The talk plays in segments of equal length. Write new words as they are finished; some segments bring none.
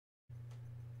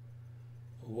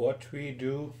What we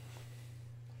do,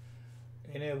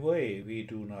 in a way, we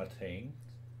do nothing,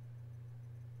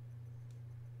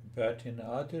 but in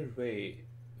other way,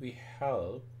 we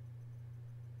help,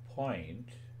 point,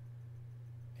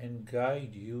 and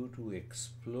guide you to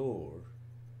explore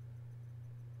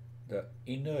the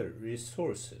inner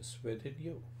resources within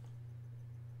you.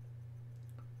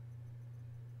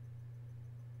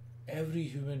 Every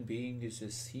human being is a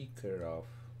seeker of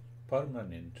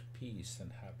permanent peace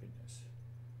and happiness.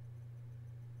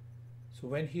 So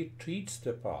when he treats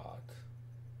the path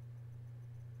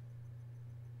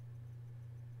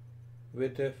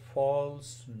with a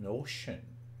false notion,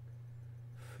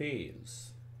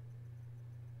 fails,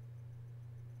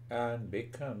 and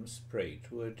becomes prey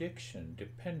to addiction,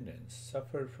 dependence,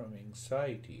 suffer from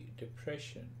anxiety,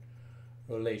 depression,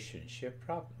 relationship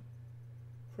problem.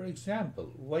 For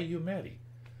example, why you marry?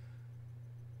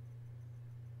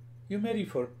 You marry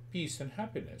for peace and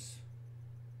happiness.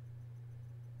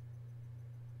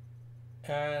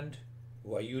 And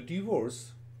why you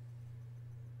divorce?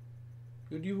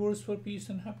 You divorce for peace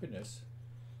and happiness.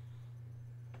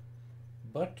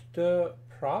 But the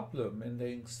problem and the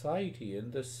anxiety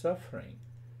and the suffering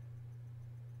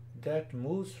that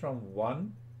moves from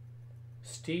one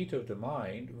state of the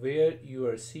mind where you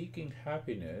are seeking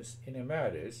happiness in a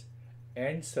marriage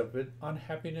ends up with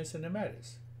unhappiness in a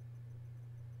marriage.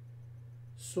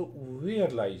 So where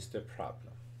lies the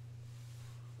problem?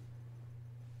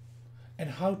 And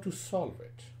how to solve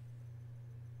it?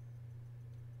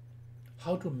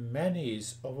 How to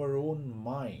manage our own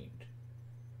mind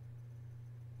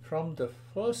from the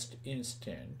first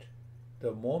instant,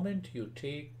 the moment you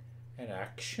take an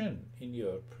action in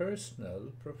your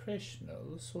personal,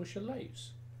 professional, social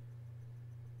lives.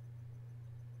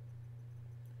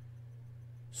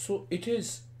 So it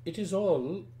is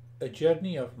all a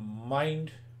journey of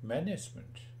mind management.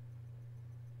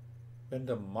 When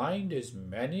the mind is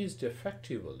managed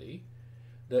effectively,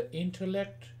 the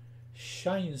intellect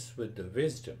shines with the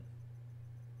wisdom,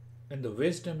 and the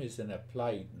wisdom is an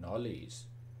applied knowledge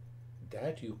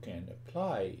that you can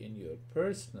apply in your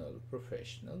personal,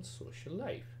 professional, social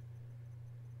life.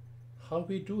 How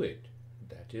we do it?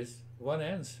 That is one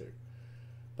answer.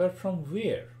 But from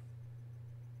where?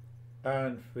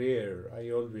 And where, I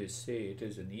always say, it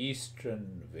is an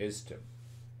Eastern wisdom,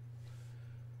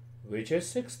 which is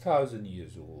 6,000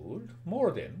 years old.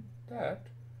 More than that,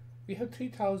 we have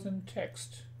 3,000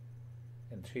 texts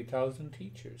and 3,000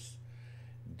 teachers.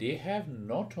 They have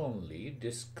not only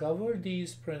discovered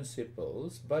these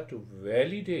principles but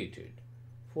validated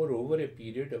for over a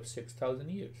period of 6,000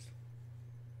 years.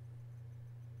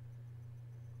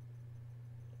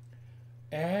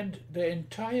 And the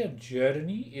entire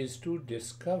journey is to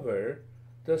discover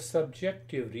the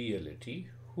subjective reality.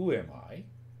 Who am I?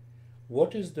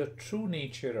 What is the true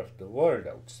nature of the world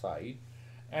outside?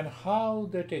 And how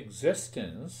that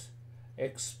existence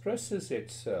expresses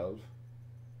itself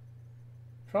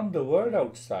from the world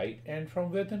outside and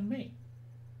from within me.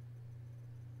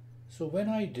 So when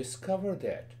I discover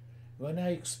that, when I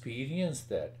experience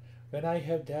that, when I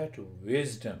have that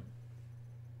wisdom,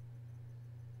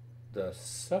 the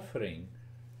suffering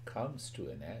comes to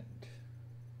an end.